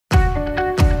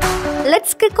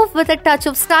Let's kick off with a touch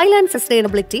of style and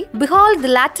sustainability. Behold the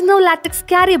Latino Latex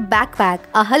Carry Backpack,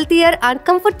 a healthier and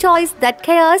comfort choice that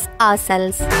cares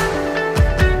ourselves.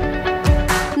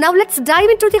 Now let's dive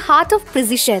into the heart of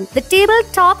precision. The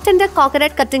tabletop tender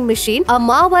coconut cutting machine, a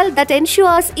marvel that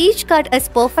ensures each cut is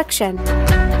perfection.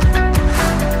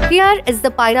 Here is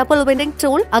the pineapple winding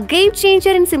tool, a game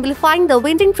changer in simplifying the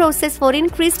winding process for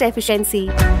increased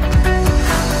efficiency.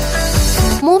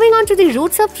 Moving on to the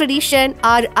roots of tradition,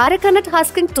 our arecanut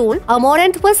husking tool, a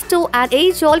modern twist to an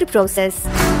age-old process.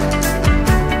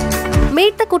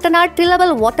 Meet the Kutanad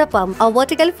Tillable Water Pump, a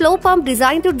vertical flow pump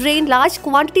designed to drain large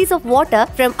quantities of water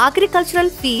from agricultural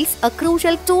fields, a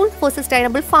crucial tool for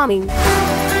sustainable farming.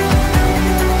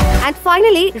 And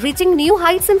finally, reaching new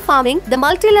heights in farming, the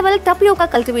multi-level tapioca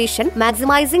cultivation,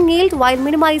 maximizing yield while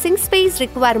minimizing space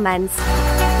requirements.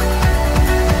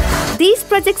 These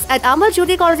projects at Amal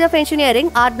Jyothi College of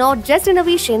Engineering are not just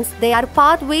innovations, they are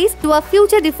pathways to a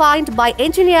future defined by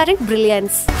engineering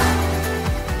brilliance.